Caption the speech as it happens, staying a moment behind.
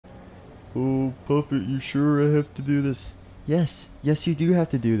Oh, Puppet, you sure I have to do this? Yes, yes, you do have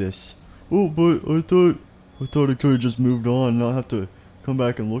to do this. Oh, but I thought I could have just moved on and not have to come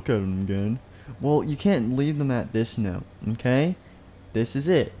back and look at them again. Well, you can't leave them at this note, okay? This is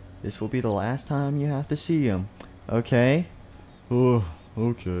it. This will be the last time you have to see them, okay? Oh,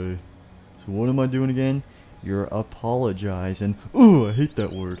 okay. So what am I doing again? You're apologizing. Ooh, I hate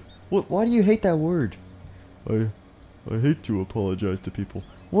that word. What? Why do you hate that word? I hate to apologize to people.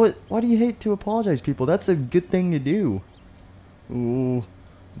 What? Why do you hate to apologize to people? That's a good thing to do. Oh,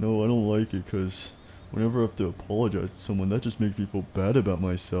 no, I don't like it because whenever I have to apologize to someone, that just makes me feel bad about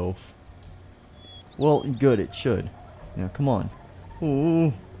myself. Well, good, it should. Now, come on.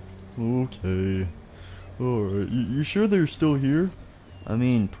 Oh, okay. Alright, you sure they're still here? I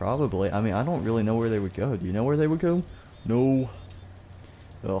mean, probably. I mean, I don't really know where they would go. Do you know where they would go? No.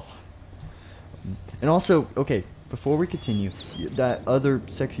 Ugh. And also, okay, before we continue, that other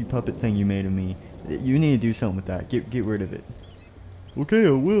sexy puppet thing you made of me, you need to do something with that. Get rid of it. Okay, I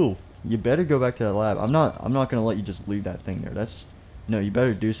will. You better go back to that lab. I'm not gonna let you just leave that thing there. No, you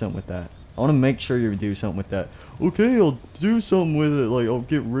better do something with that. I want to make sure you do something with that. Okay, I'll do something with it. Like, I'll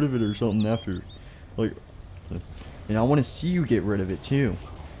get rid of it or something after. Like, and I want to see you get rid of it too.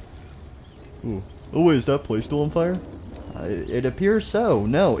 Ooh. Oh wait, is that place still on fire? It appears so.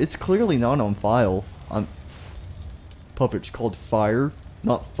 No, it's clearly not on file. Puppet's called fire,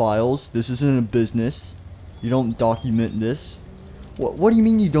 not files. This isn't a business. You don't document this. What do you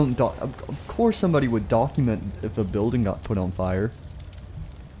mean you don't Of course somebody would document if a building got put on fire.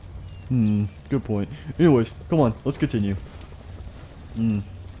 Good point. Anyways, come on, let's continue.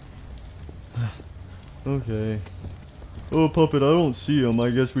 Okay. Oh, Puppet, I don't see him. I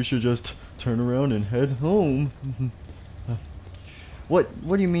guess we should just turn around and head home. What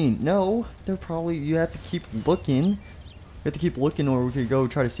do you mean? No, they're probably, you have to keep looking. You have to keep looking, or we could go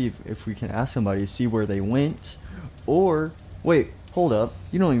try to see if we can ask somebody to see where they went. Or, wait, hold up.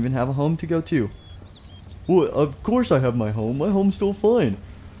 You don't even have a home to go to. Well, of course I have my home. My home's still fine.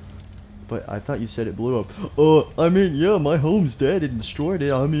 But I thought you said it blew up. I mean, yeah, my home's dead. It destroyed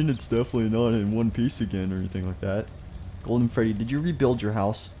it. I mean, it's definitely not in one piece again or anything like that. Golden Freddy, did you rebuild your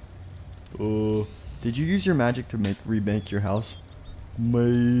house? Did you use your magic to remake your house?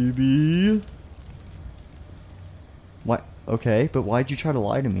 Maybe. What? Okay, but why'd you try to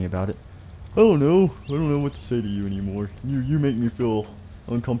lie to me about it? I don't know. I don't know what to say to you anymore. You make me feel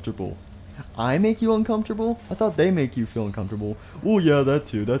uncomfortable. I make you uncomfortable? I thought they make you feel uncomfortable. Well, yeah, that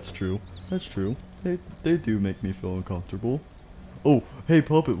too. That's true. That's true. They do make me feel uncomfortable. Oh, hey,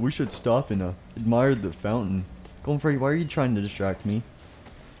 Puppet, we should stop and admire the fountain. Golden Freddy, why are you trying to distract me?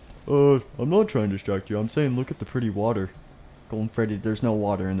 I'm not trying to distract you. I'm saying look at the pretty water. Golden Freddy, there's no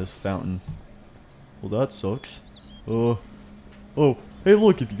water in this fountain. Well, that sucks. Oh, hey,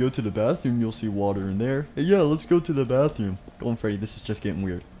 look, if you go to the bathroom, you'll see water in there. Hey, yeah, let's go to the bathroom. Golden Freddy, this is just getting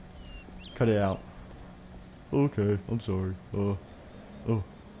weird. Cut it out. Okay, I'm sorry.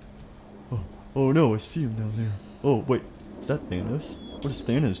 Oh no, I see him down there. Oh, wait, is that Thanos? What is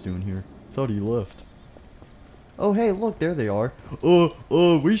Thanos doing here? I thought he left. Oh, hey, look, there they are.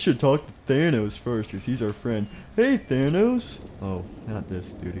 We should talk to Thanos first, because he's our friend. Hey, Thanos! Oh, not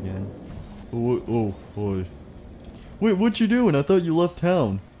this dude again. Boy. Wait, what you doing? I thought you left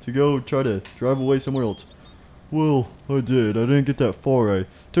town to go try to drive away somewhere else. Well, I did. I didn't get that far. I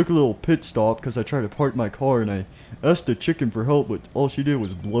took a little pit stop because I tried to park my car and I asked the chicken for help, but all she did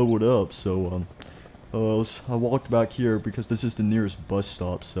was blow it up. So, I walked back here because this is the nearest bus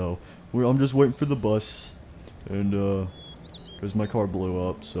stop. So, I'm just waiting for the bus, and because my car blew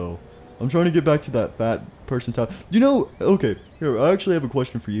up. So, I'm trying to get back to that fat person's house. You know? Okay, here, I actually have a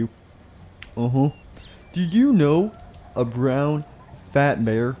question for you. Do you know a brown fat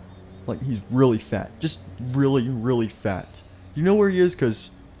bear? Like, he's really fat. Just really, really fat. You know where he is?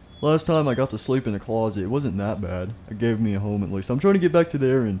 Because last time I got to sleep in a closet. It wasn't that bad. It gave me a home at least. I'm trying to get back to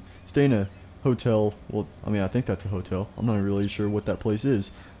there and stay in a hotel. Well, I mean, I think that's a hotel. I'm not really sure what that place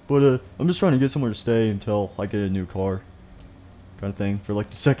is. But, I'm just trying to get somewhere to stay until I get a new car. Kind of thing. For like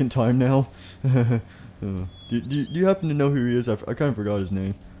the second time now. Do you happen to know who he is? I kind of forgot his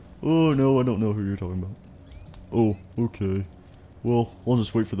name. Oh, no, I don't know who you're talking about. Oh, okay. Well, I'll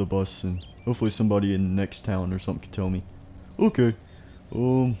just wait for the bus, and hopefully somebody in the next town or something can tell me. Okay.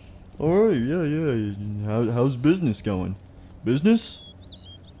 Alright, yeah. How's business going? Business?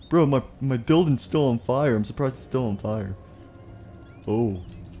 Bro, my building's still on fire. I'm surprised it's still on fire. Oh.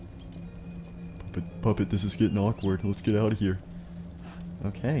 Puppet, this is getting awkward. Let's get out of here.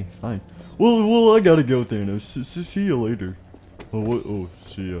 Okay, fine. Well, I gotta go, Thanos. See you later. Oh,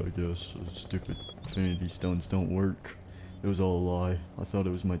 see ya, I guess. Stupid Infinity Stones don't work. It was all a lie. I thought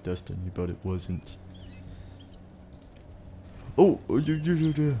it was my destiny, but it wasn't. Oh,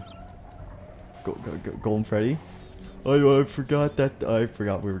 go on, Freddy. I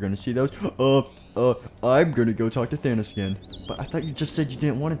forgot we were gonna see those. I'm gonna go talk to Thanos again. But I thought you just said you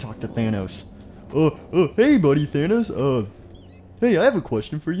didn't want to talk to Thanos. Hey, buddy, Thanos. Hey, I have a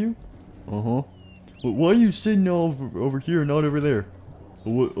question for you. Well, why are you sitting over here and not over there?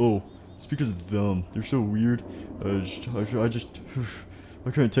 What? Oh, it's because of them. They're so weird. I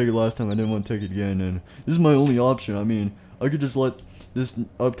couldn't take it last time. I didn't want to take it again, and this is my only option. I mean, I could just let this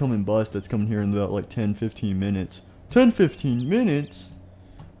upcoming bus that's coming here in about like 10-15 minutes. 10-15 minutes?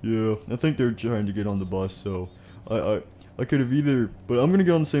 Yeah, I think they're trying to get on the bus, so I could have either, but I'm gonna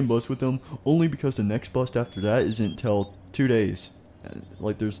get on the same bus with them only because the next bus after that isn't till 2 days.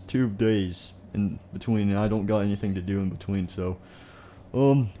 Like there's 2 days in between, and I don't got anything to do in between, so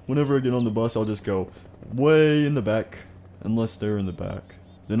whenever I get on the bus, I'll just go way in the back, unless they're in the back.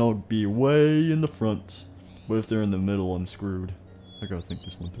 Then I'll be way in the front. But if they're in the middle, I'm screwed. I gotta think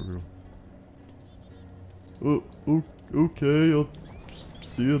this one through. Oh, okay, I'll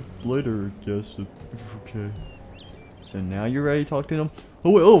see you later, I guess. Okay. So now you're ready to talk to them?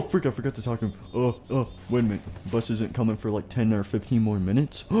 Oh, wait, oh, frick, I forgot to talk to him. Wait a minute. The bus isn't coming for like 10 or 15 more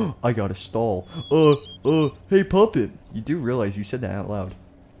minutes? I gotta stall. Hey, puppet. You do realize you said that out loud.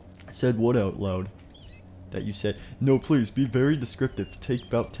 I said what out loud? That you said. No, please, be very descriptive. Take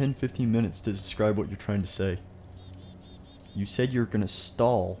about 10-15 minutes to describe what you're trying to say. You said you were gonna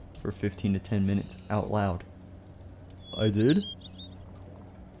stall for 15 to 10 minutes out loud. I did?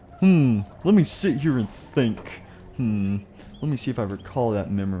 Let me sit here and think. Let me see if I recall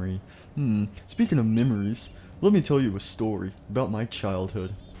that memory. Speaking of memories, let me tell you a story about my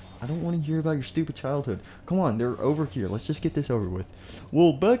childhood. I don't want to hear about your stupid childhood. Come on, they're over here. Let's just get this over with.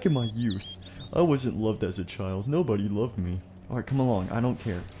 Well, back in my youth, I wasn't loved as a child. Nobody loved me. Alright, come along. I don't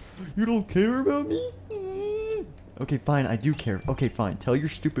care. You don't care about me? Okay, fine. I do care. Okay, fine. Tell your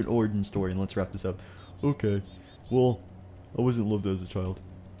stupid origin story and let's wrap this up. Okay. Well, I wasn't loved as a child.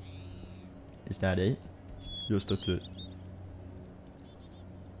 Is that it? Yes, that's it.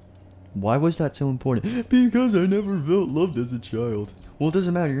 Why was that so important? Because I never felt loved as a child. Well, it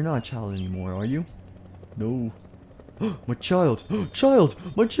doesn't matter. You're not a child anymore, are you? No. My child! Child!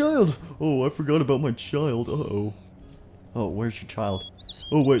 My child! Oh, I forgot about my child. Uh-oh. Oh, where's your child?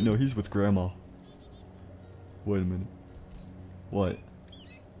 Oh, wait, no, he's with Grandma. Wait a minute. What?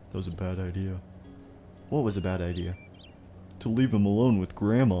 That was a bad idea. What was a bad idea? To leave him alone with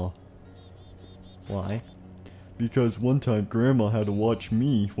Grandma. Why? Because one time Grandma had to watch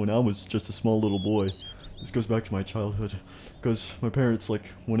me when I was just a small little boy. This goes back to my childhood. Because my parents,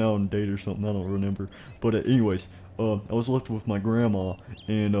 like, went out on a date or something, I don't remember. But anyways, I was left with my grandma,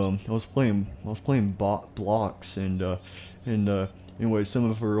 and I was playing blocks, and anyway, some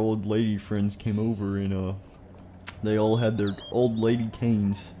of her old lady friends came over, and they all had their old lady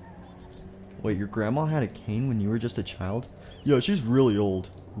canes. Wait, your grandma had a cane when you were just a child? Yeah, she's really old,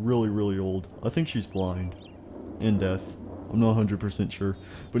 really old. I think she's blind and deaf. I'm not 100% sure,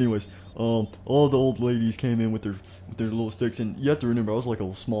 but anyways, all the old ladies came in with their little sticks, and you have to remember, I was like a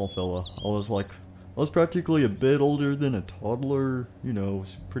little small fella. I was practically a bit older than a toddler, you know, I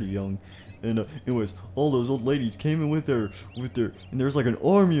was pretty young. And anyways, all those old ladies came in with their, and there was like an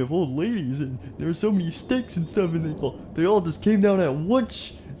army of old ladies, and there were so many sticks and stuff, and they all just came down at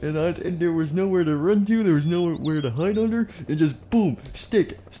once, and there was nowhere to run to, there was nowhere to hide under, and just boom,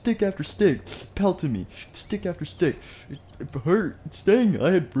 stick after stick, pelted me, stick after stick. It hurt, it stung,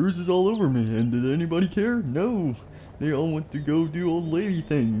 I had bruises all over me, and did anybody care? No, they all went to go do old lady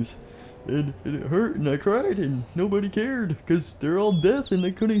things. And it hurt, and I cried, and nobody cared, because they're all deaf and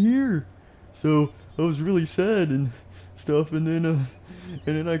they couldn't hear. So I was really sad and stuff, and then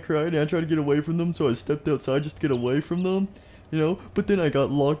I cried, and I tried to get away from them, so I stepped outside just to get away from them, you know. But then I got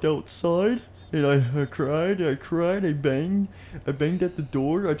locked outside, and I cried, I banged at the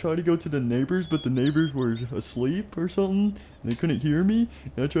door. I tried to go to the neighbors, but the neighbors were asleep or something, and they couldn't hear me.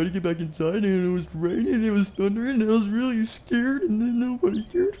 And I tried to get back inside, and it was raining, it was thundering, and I was really scared, and then nobody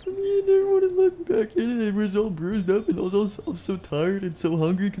cared for me, and they wouldn't let me back in, and it was all bruised up, and I was so tired and so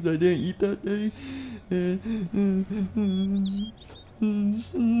hungry because I didn't eat that day.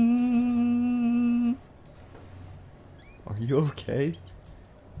 Are you okay?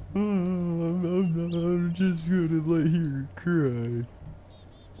 I'm just gonna lay here and cry.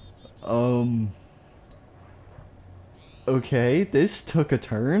 Okay, this took a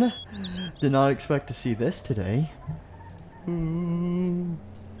turn. Did not expect to see this today. But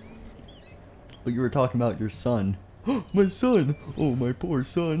you were talking about your son. My son! Oh, my poor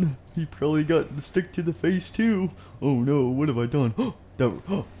son. He probably got the stick to the face too. Oh no, what have I done?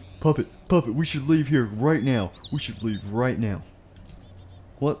 Puppet, we should leave here right now. We should leave right now.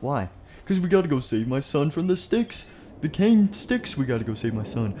 What? Why? Because we gotta go save my son from the sticks. The cane sticks. We gotta go save my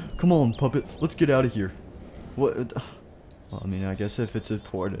son. Come on, Puppet. Let's get out of here. What? Well, I mean, I guess if it's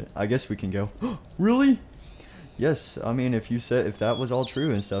important, I guess we can go. Really? Yes. I mean, if that was all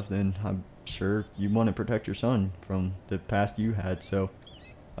true and stuff, then I'm sure you want to protect your son from the past you had. So,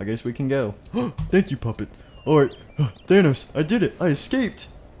 I guess we can go. Thank you, Puppet. All right, Thanos, I did it. I escaped.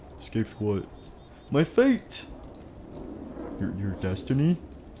 Escaped what? My fate. Your destiny?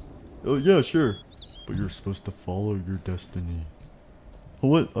 Oh yeah, sure. But you're supposed to follow your destiny.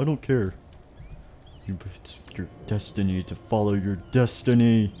 What? I don't care. It's your destiny to follow your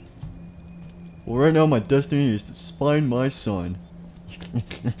destiny. Well, right now my destiny is to find my son.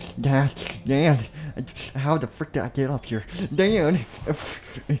 Dad, how the frick did I get up here? Dad.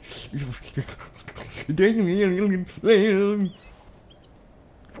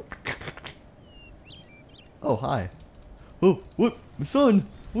 Oh, hi. Oh, what? My son?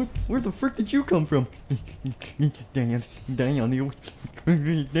 What? Where the frick did you come from? Dan,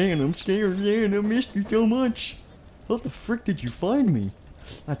 I'm scared. Dan, I missed you so much. How the frick did you find me?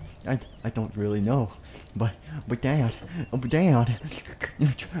 I don't really know. But Dad,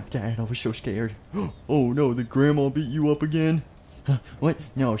 Dad, I was so scared. Oh no, did Grandma beat you up again? What?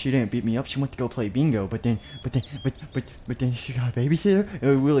 No, she didn't beat me up. She went to go play bingo, but then she got a babysitter. It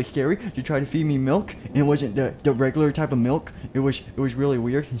was really scary. She tried to feed me milk, and it wasn't the regular type of milk. It was really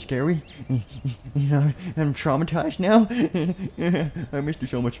weird and scary. You know, I'm traumatized now. I missed you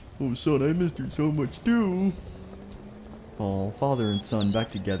so much. Oh, son, I missed you so much too. Oh, father and son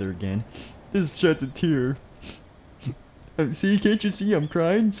back together again. This sheds a tear. See, can't you see I'm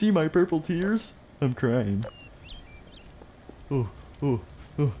crying? See my purple tears? I'm crying. Oh,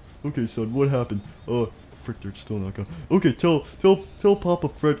 okay, son, what happened? Oh, frick, they're still not gone. Okay, tell Papa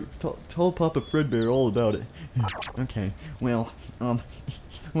tell Papa Fredbear all about it. Okay, well,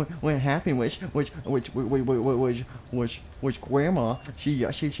 what happened was Grandma,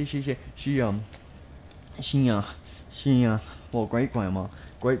 well, great grandma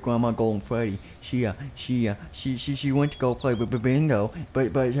Golden Freddy, she went to go play bingo,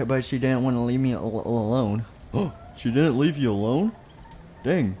 but she didn't want to leave me alone. Oh, she didn't leave you alone?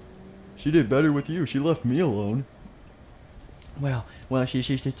 Dang, she did better with you. She left me alone. Well,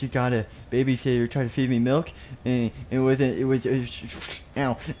 she got a babysitter try to feed me milk, and it was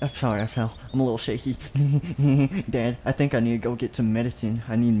ow, I'm sorry, I fell. I'm a little shaky. Dad, I think I need to go get some medicine.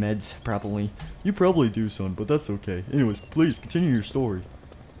 I need meds, probably. You probably do, son, but that's okay. Anyways, please continue your story.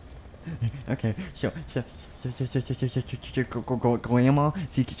 Okay, so Grandma,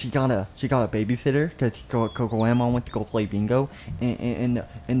 she got a babysitter because Grandma went to go play bingo, and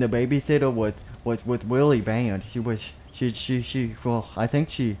the babysitter was really bad. She well, I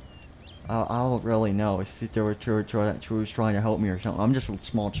think I don't really know. She was trying to help me or something. I'm just a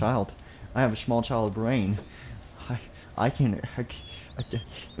small child. I have a small child brain. I can't.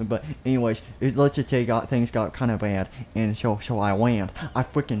 But anyways, let's just say things got kind of bad, and so I ran. I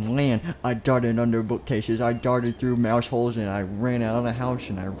freaking ran. I darted under bookcases. I darted through mouse holes, and I ran out of the house,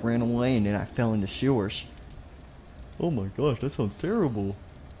 and I ran away, and then I fell into sewers. Oh my gosh, that sounds terrible.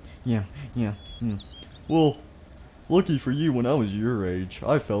 Yeah. Well, lucky for you, when I was your age,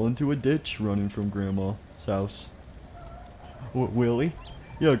 I fell into a ditch running from Grandma's house. What, Willie?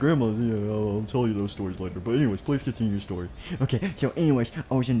 Yeah, Grandma, yeah, I'll tell you those stories later. But anyways, please continue your story. Okay, so anyways,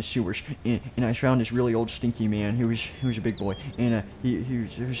 I was in the sewers, and I found this really old stinky man. He was a big boy, and he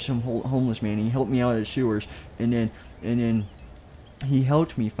was some homeless man. He helped me out of the sewers, and then he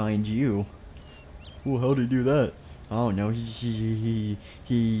helped me find you. Well, how'd he do that? Oh no, he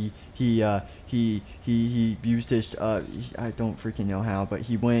used this, I don't freaking know how, but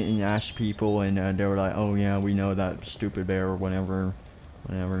he went and asked people, and they were like, oh yeah, we know that stupid bear or whatever,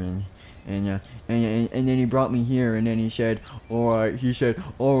 and then he brought me here, and then he said, alright, you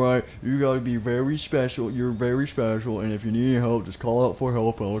gotta be very special, you're very special, and if you need any help, just call out for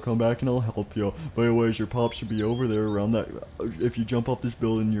help, and I'll come back and I'll help you. But anyways, your pops should be over there around that, if you jump off this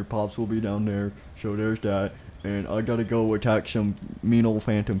building, your pops will be down there, so there's that. And I gotta go attack some mean old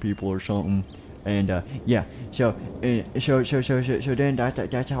phantom people or something. And yeah, so then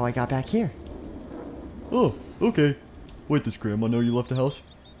that's how I got back here. Oh, okay. Wait, does Grandma know you left the house?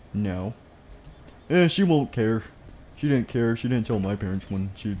 No. She won't care. She didn't care. She didn't tell my parents when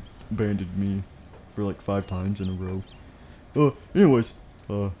she abandoned me for like 5 times in a row. Anyways,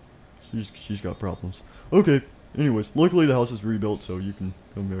 she's got problems. Okay. Anyways, luckily the house is rebuilt, so you can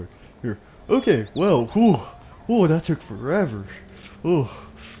come here. Okay. Well, whew. Oh, that took forever. Oh.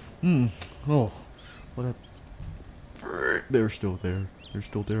 Oh. What a... They're still there. They're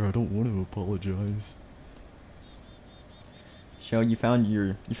still there. I don't want to apologize. So you found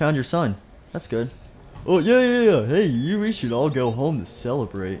your son. That's good. Oh yeah. Hey, we should all go home to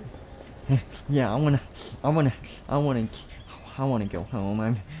celebrate. Yeah, I wanna go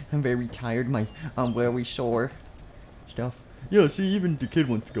home. I'm very tired. I'm very sore. Stuff. Yeah, see, even the kid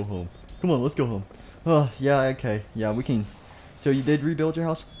wants to go home. Come on, let's go home. Oh, yeah, okay. Yeah, we can. So you did rebuild your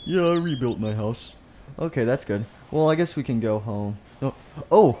house? Yeah, I rebuilt my house. Okay, that's good. Well, I guess we can go home.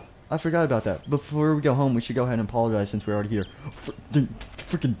 Oh, I forgot about that. Before we go home, we should go ahead and apologize since we're already here.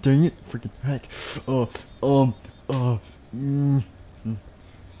 Freaking dang it. Freaking heck.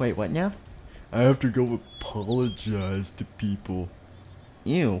 Wait, what now? I have to go apologize to people.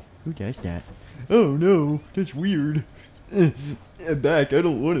 Ew, who does that? Oh no, that's weird. Back, I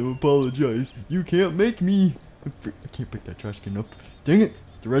don't want to apologize. You can't make me. I can't pick that trash can up. Dang it,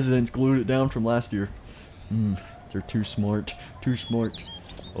 the residents glued it down from last year. They're too smart. Too smart.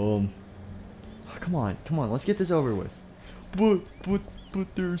 Come on, let's get this over with. But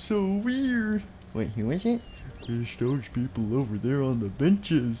they're so weird. Wait, who is it? There's those people over there on the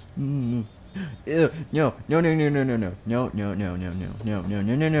benches. No, Dad,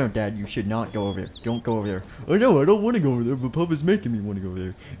 you should not go over there. Don't go over there. I know, I don't want to go over there, but Puppet's making me want to go over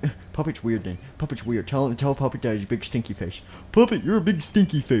there. Puppet's weird then. Puppet's weird. Tell Puppet that he's a big stinky face. Puppet, you're a big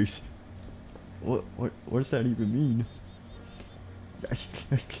stinky face. What does that even mean?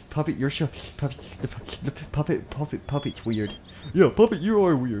 Puppet, you're so Puppet's weird. Yeah, Puppet, you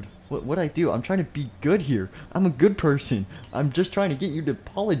are weird. What I do? I'm trying to be good here. I'm a good person. I'm just trying to get you to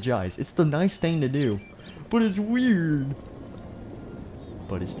apologize. It's the nice thing to do. But it's weird.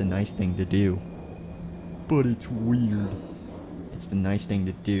 But it's the nice thing to do. But it's weird. It's the nice thing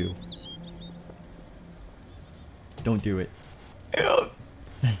to do. Don't do it.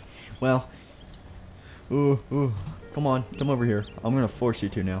 Well. Come on, come over here. I'm gonna force you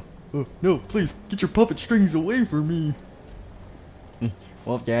to now. No, please, get your puppet strings away from me.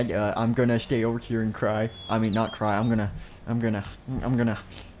 Well, Dad, I'm gonna stay over here and cry. I mean, not cry. I'm gonna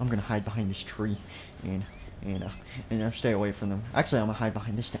hide behind this tree, and stay away from them. Actually, I'm gonna hide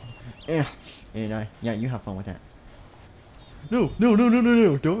behind this thing. Yeah, you have fun with that. No,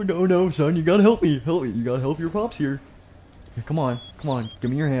 no, son, you gotta help me. You gotta help your pops here. Come on, give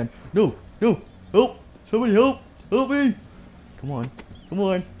me your hand. No, help, somebody help me. Come on.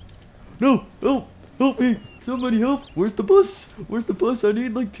 No, help me. Somebody help. Where's the bus? I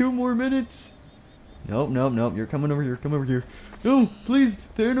need like 2 more minutes. Nope. You're coming over here. No, please,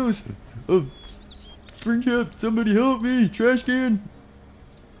 Thanos. Springtrap, somebody help me. Trash can.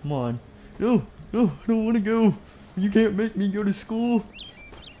 Come on. No, I don't want to go. You can't make me go to school.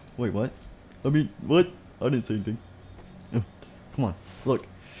 Wait, what? I mean, what? I didn't say anything. Come on. Look,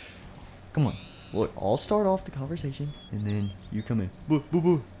 I'll start off the conversation, and then you come in.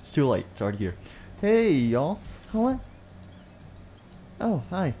 Boo. It's too late. It's already here. Hey, y'all. What? Oh,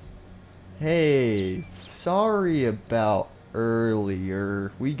 hi. Hey, sorry about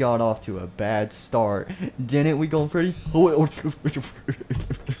earlier. We got off to a bad start. Didn't we, Golden Freddy? Yeah.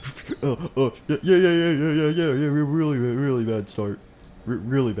 Really bad start.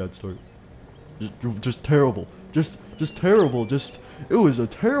 Really bad start. Just terrible. Just terrible. It was a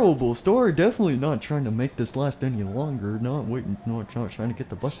terrible story. Definitely not trying to make this last any longer. Not trying to get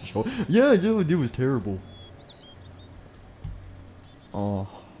the bus to show. Yeah, it was terrible.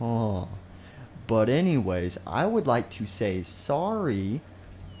 But anyways, I would like to say sorry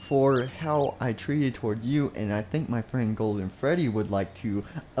for how I treated toward you, and I think my friend Golden Freddy would like to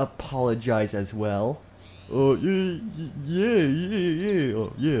apologize as well. Yeah.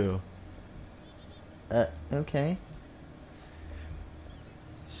 Okay.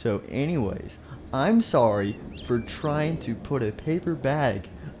 So anyways, I'm sorry for trying to put a paper bag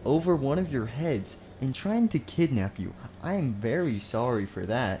over one of your heads and trying to kidnap you. I am very sorry for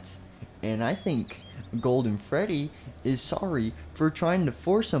that. And I think Golden Freddy is sorry for trying to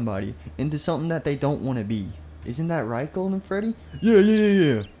force somebody into something that they don't want to be. Isn't that right, Golden Freddy?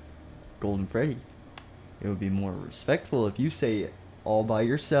 Yeah. Golden Freddy, it would be more respectful if you say it all by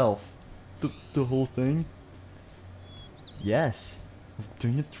yourself. The whole thing? Yes.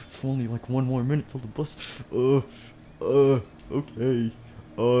 Dang it, there's only like 1 more minute till the bus. Okay.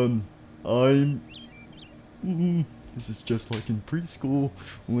 This is just like in preschool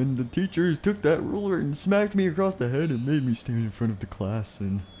when the teachers took that ruler and smacked me across the head and made me stand in front of the class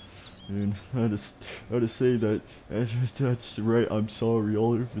and I had to say that that's right, I'm sorry,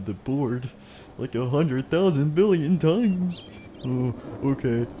 all over the board like 100,000 billion times.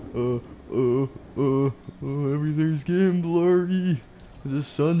 Okay. Everything's getting blurry. The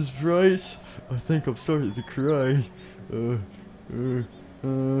sun's bright. I think I'm starting to cry.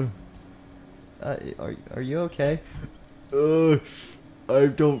 Are you okay? I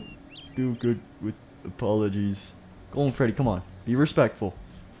don't do good with apologies. Go on, Freddy, come on. Be respectful.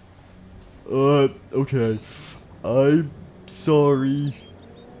 Okay. I'm sorry.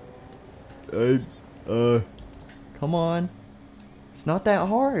 Come on. It's not that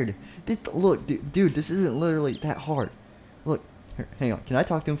hard. Look, dude, this isn't literally that hard. Look, here, hang on. Can I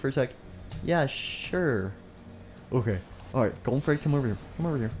talk to him for a sec? Yeah, sure. Okay. Alright, Golden Freddy, come over here. Come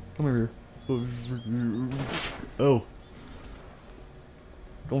over here. Come over here. Oh.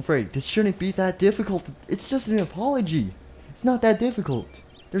 Golden Freddy, this shouldn't be that difficult. It's just an apology. It's not that difficult.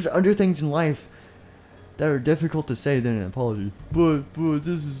 There's other things in life that are difficult to say than an apology. But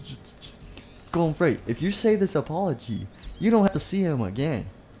this is just Golden Freddy, if you say this apology, you don't have to see him again.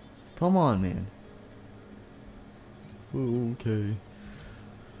 Come on, man. Okay.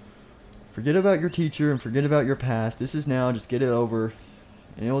 Forget about your teacher and forget about your past. This is now, just get it over.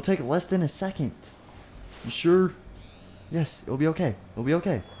 And it will take less than a second. You sure? Yes, it'll be okay. It'll be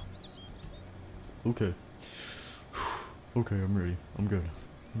okay. Okay. Okay, I'm ready. I'm good.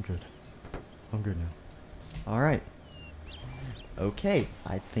 I'm good. I'm good now. Alright. Okay,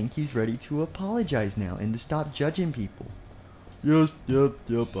 I think he's ready to apologize now and to stop judging people. Yes, yep,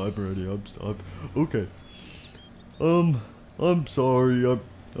 I'm ready. I'm okay. I'm sorry. I'm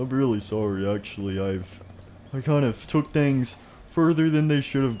really sorry, actually. I kind of took things further than they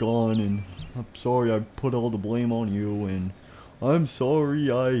should have gone, and I'm sorry I put all the blame on you, and I'm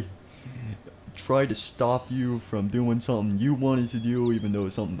sorry I tried to stop you from doing something you wanted to do, even though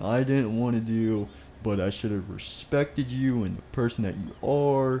it's something I didn't want to do, but I should have respected you and the person that you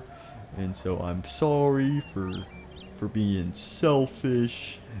are, and so I'm sorry for being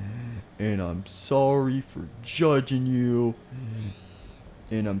selfish, and I'm sorry for judging you,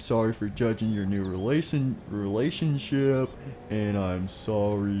 and I'm sorry for judging your new relationship, and I'm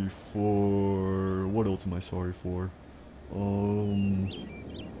sorry for... what else am I sorry for?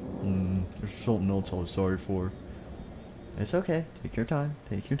 There's something else I was sorry for. It's okay. Take your time.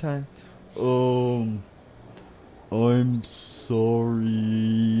 Take your time. I'm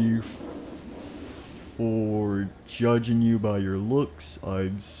sorry for judging you by your looks.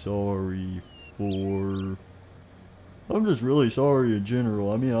 I'm sorry for... I'm just really sorry in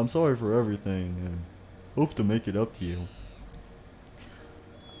general. I mean, I'm sorry for everything, and hope to make it up to you.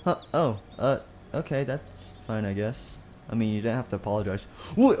 Okay, that's fine, I guess. I mean, you didn't have to apologize.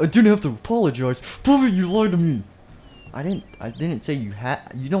 What? I didn't have to apologize? Prove it, you lied to me! I didn't say you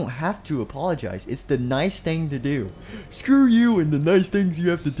don't have to apologize. It's the nice thing to do. Screw you and the nice things you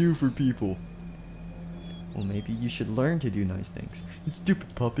have to do for people. Well, maybe you should learn to do nice things. You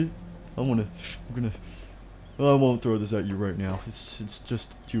stupid puppet. I won't throw this at you right now. It's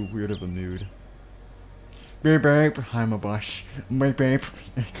just too weird of a mood. Beep beep, I'm a bush. Beep beep.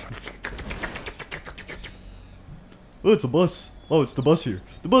 Oh, it's a bus. Oh, it's the bus here.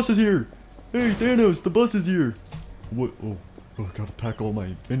 The bus is here. Hey, Thanos, the bus is here. What? Oh, I gotta pack all my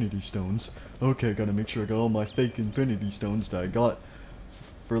infinity stones. Okay, gotta make sure I got all my fake infinity stones that I got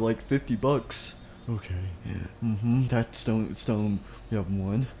for like 50 bucks. Okay. That stone. We have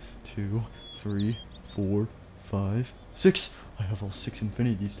 1, 2, 3, 4, 5, 6. I have all 6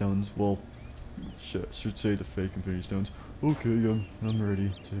 infinity stones. Well, should say the fake infinity stones. Okay, I'm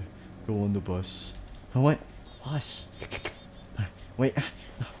ready to go on the bus. Oh, what? Bus? Wait,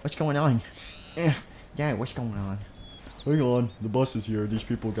 what's going on? Yeah, what's going on? Hang on, the bus is here. These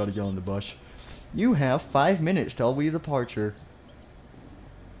people gotta get on the bus. You have 5 minutes till we departure.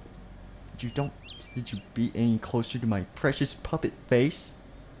 Did you be any closer to my precious puppet face?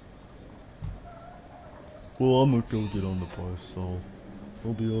 Well, I'm gonna go get on the bus.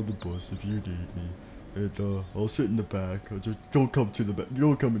 I'll be on the bus if you need me, and I'll sit in the back. Just don't come to the back.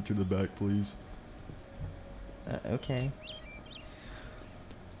 Don't come into the back, please. Okay.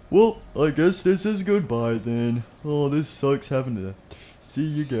 Well, I guess this is goodbye then. Oh, this sucks having to see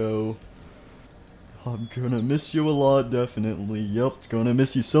you go. I'm gonna miss you a lot, definitely. Yep, gonna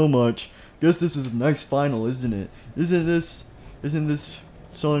miss you so much. Guess this is a nice final, isn't it? Isn't this,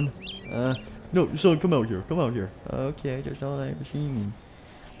 son? No, son, come out here. Come out here. Okay, there's no machine.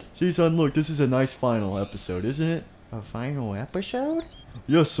 See, son, look, this is a nice final episode, isn't it? A final episode?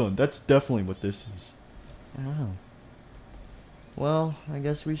 Yes, son, that's definitely what this is. Oh. Well, I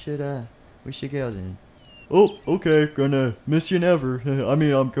guess we should go then. Oh, okay, gonna miss you never. I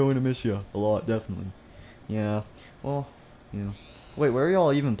mean, I'm going to miss you a lot, definitely. Yeah, well, yeah. Wait, where are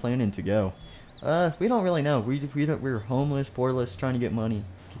y'all even planning to go? We don't really know. We're homeless, poorless, trying to get money.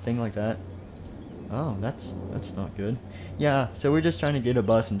 thing like that. Oh, that's not good. Yeah, so we're just trying to get a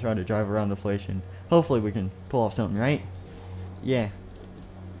bus and try to drive around the place, and hopefully we can pull off something, right? Yeah.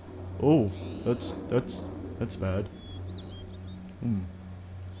 Oh, that's bad.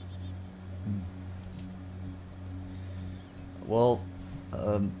 Well,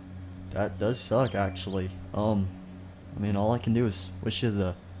 that does suck actually. I mean, all I can do is wish you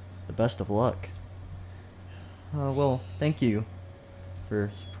the best of luck. Well, thank you for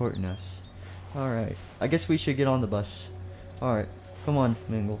supporting us. Alright, I guess we should get on the bus. Alright, come on,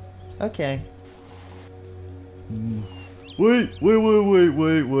 Mingle. Okay. Wait.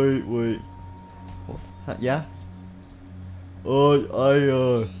 Yeah?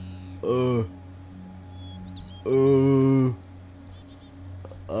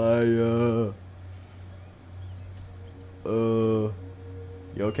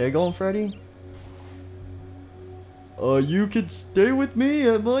 You okay going, Freddy? You could stay with me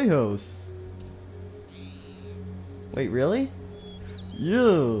at my house. Wait, really?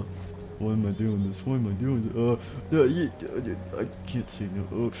 Yeah. Why am I doing this? Why am I doing this? I can't say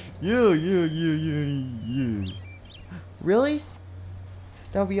no. Yeah. Really?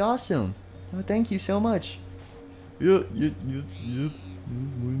 That would be awesome. Oh, thank you so much. Yeah. Why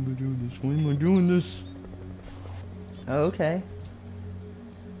am I doing this? Why am I doing this? Oh, okay.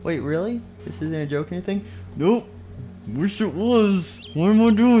 Wait, really? This isn't a joke or anything? Nope. Wish it was. Why am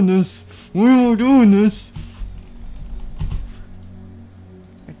I doing this? Why am I doing this?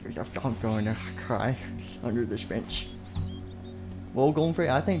 I'm going to cry under this bench. Well, Golden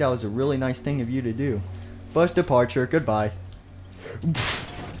Freddy, I think that was a really nice thing of you to do. Bus departure. Goodbye.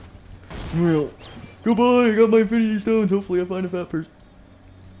 Well, goodbye. I got my infinity stones. Hopefully I find a fat person.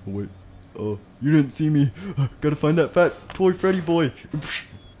 Oh, wait. Oh, you didn't see me. Gotta find that fat toy Freddy boy.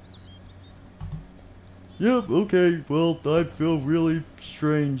 Yep, okay. Well, I feel really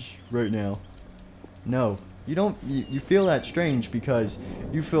strange right now. No. You don't, you feel that strange because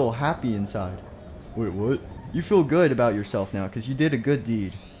you feel happy inside. Wait, what? You feel good about yourself now because you did a good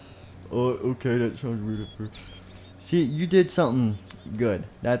deed. Okay, that sounds weird at first. See, you did something good.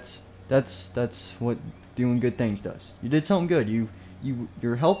 That's what doing good things does. You did something good.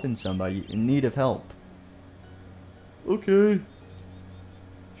 You're helping somebody in need of help. Okay.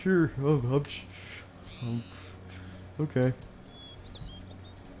 Sure. Okay.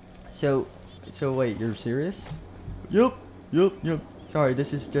 So wait, you're serious? Yep. Sorry,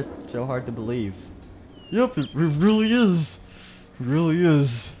 this is just so hard to believe. Yep, it really is. It really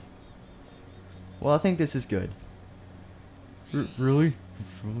is. Well, I think this is good. Really? You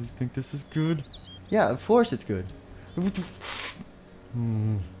really think this is good? Yeah, of course it's good.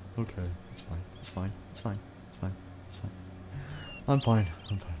 Okay, it's fine. I'm fine.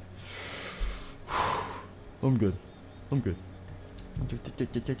 I'm good.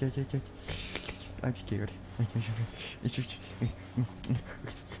 I'm scared.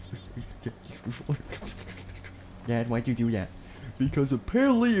 Dad, why'd you do that? Because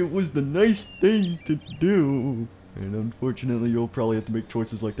apparently it was the nice thing to do. And unfortunately, you'll probably have to make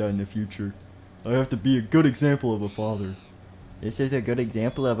choices like that in the future. I have to be a good example of a father. This is a good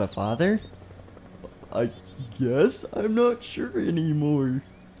example of a father? I guess? I'm not sure anymore.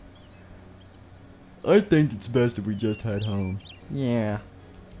 I think it's best if we just head home. Yeah.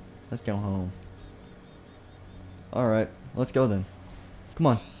 Let's go home. Alright, let's go then. Come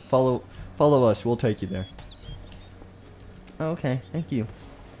on, follow us, we'll take you there. Okay, thank you.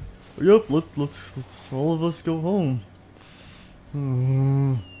 Yep, let's all of us go home.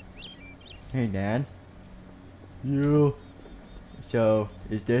 Hey, Dad. Yeah. So,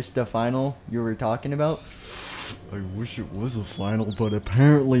 is this the final you were talking about? I wish it was a final, but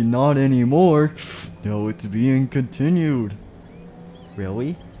apparently not anymore. No, it's being continued.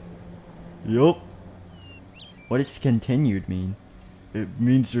 Really? Yup. What does continued mean? It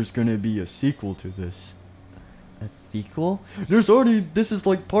means there's gonna be a sequel to this. A sequel? This is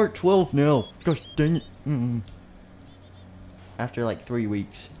like part 12 now. Gosh dang it. After like 3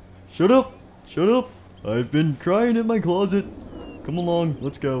 weeks. Shut up! I've been crying in my closet. Come along,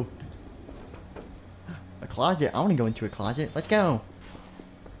 let's go. A closet? I wanna go into a closet. Let's go.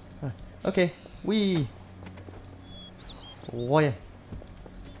 Okay. Wee. Oh yeah.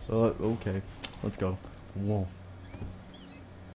 Okay. Let's go. Whoa.